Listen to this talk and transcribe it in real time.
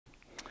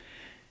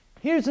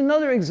Here's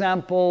another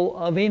example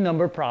of a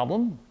number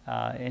problem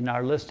in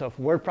our list of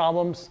word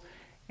problems.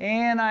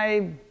 And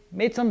I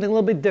made something a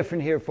little bit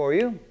different here for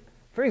you.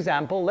 For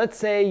example, let's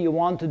say you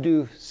want to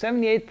do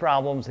 78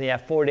 problems and you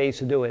have 4 days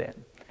to do it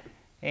in.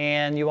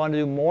 And you want to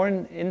do more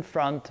in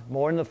front,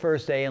 more in the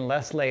first day and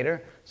less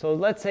later. So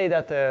let's say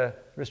that the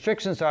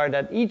restrictions are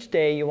that each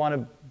day you want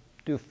to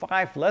do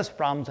 5 less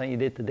problems than you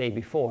did the day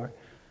before.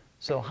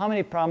 So how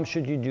many problems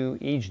should you do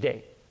each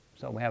day?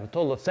 So we have a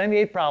total of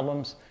 78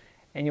 problems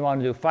and you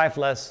want to do 5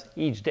 less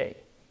each day.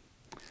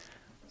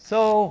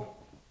 So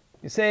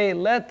you say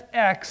let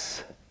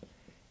x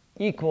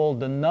equal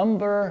the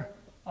number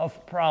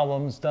of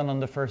problems done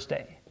on the first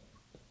day.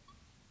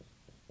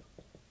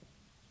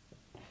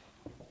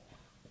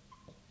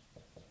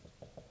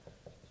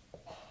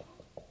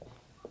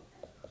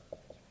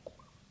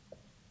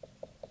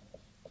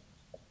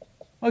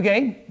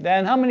 Okay,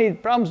 then how many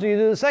problems do you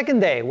do the second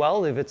day?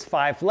 Well, if it's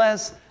 5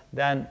 less,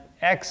 then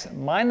x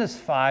minus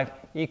 5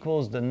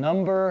 equals the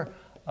number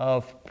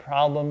of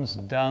problems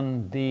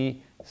done the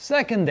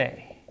second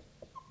day.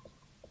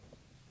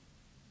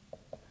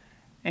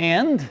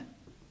 And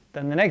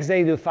then the next day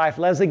you do 5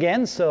 less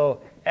again, so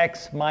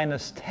x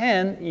minus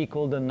 10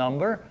 equal the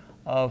number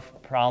of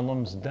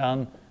problems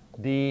done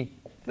the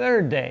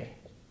third day.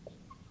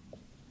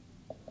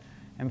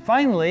 And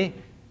finally,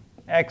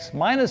 x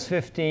minus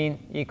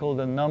 15 equal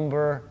the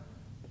number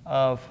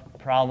of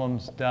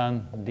problems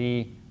done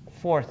the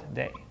fourth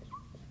day.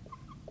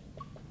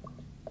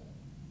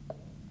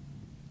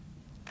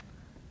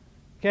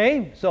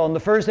 Okay, so on the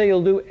first day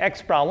you'll do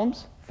x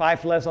problems,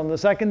 5 less on the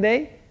second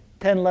day,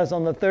 10 less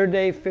on the third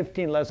day,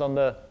 15 less on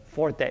the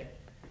fourth day.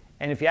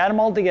 And if you add them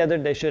all together,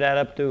 they should add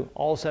up to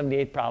all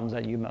 78 problems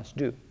that you must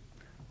do.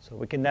 So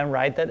we can then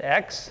write that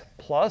x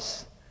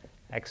plus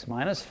x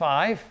minus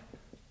 5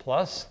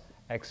 plus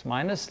x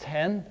minus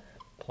 10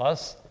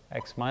 plus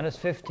x minus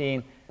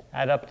 15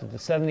 add up to the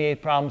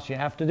 78 problems you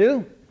have to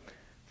do.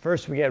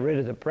 First we get rid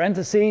of the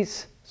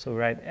parentheses, so we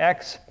write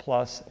x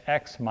plus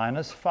x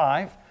minus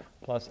 5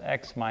 plus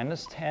x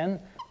minus 10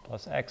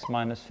 plus x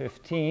minus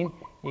 15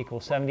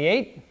 equals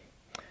 78.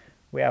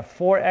 We have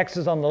 4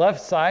 x's on the left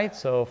side,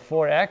 so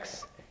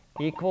 4x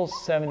equals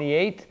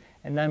 78.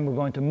 And then we're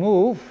going to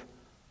move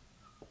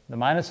the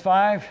minus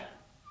 5,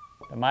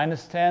 the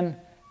minus 10,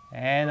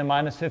 and the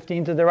minus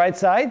 15 to the right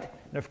side.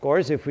 And of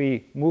course, if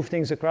we move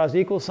things across the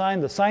equal sign,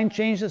 the sign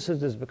changes, so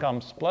this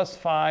becomes plus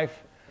 5,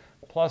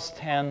 plus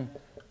 10,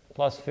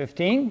 plus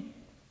 15.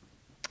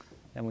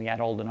 Then we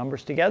add all the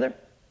numbers together.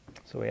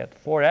 So we had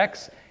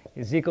 4x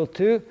is equal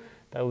to,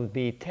 that would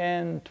be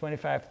 10,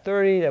 25,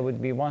 30, that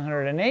would be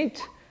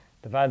 108.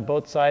 Divide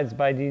both sides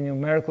by the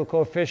numerical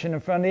coefficient in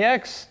front of the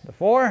x, the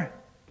 4.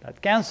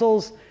 That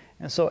cancels.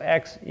 And so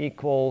x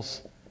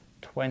equals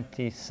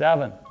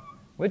 27.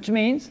 Which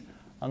means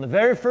on the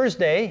very first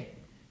day,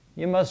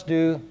 you must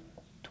do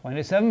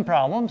 27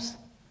 problems.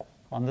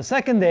 On the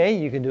second day,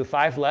 you can do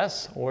 5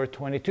 less, or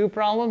 22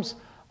 problems.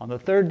 On the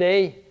third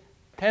day,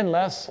 10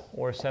 less,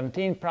 or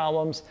 17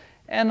 problems.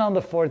 And on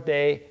the fourth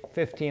day,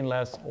 15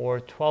 less, or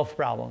 12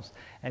 problems.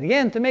 And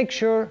again, to make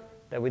sure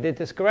that we did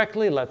this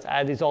correctly, let's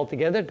add these all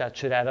together. That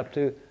should add up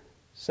to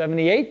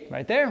 78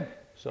 right there.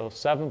 So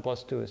 7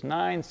 plus 2 is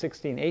 9,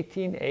 16,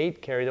 18,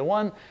 8, carry the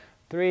 1,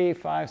 3,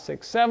 5,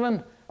 6,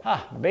 7.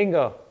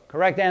 Bingo,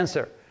 correct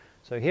answer.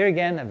 So here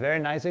again, a very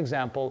nice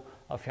example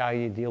of how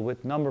you deal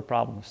with number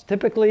problems.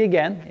 Typically,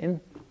 again,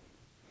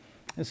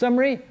 in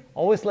summary,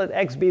 always let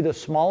x be the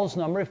smallest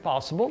number if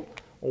possible,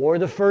 or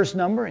the first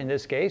number. In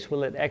this case,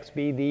 we'll let x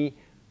be the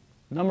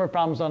number of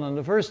problems done on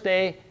the first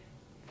day,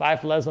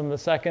 5 less on the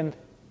second,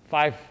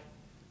 5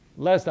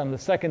 less than the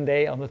second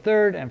day on the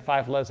third, and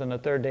 5 less than the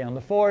third day on the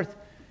fourth.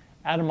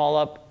 Add them all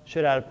up,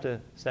 should add up to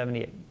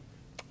 78.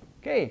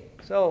 Okay,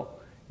 so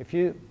if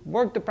you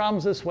work the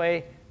problems this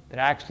way, they're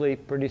actually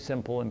pretty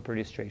simple and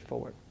pretty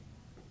straightforward.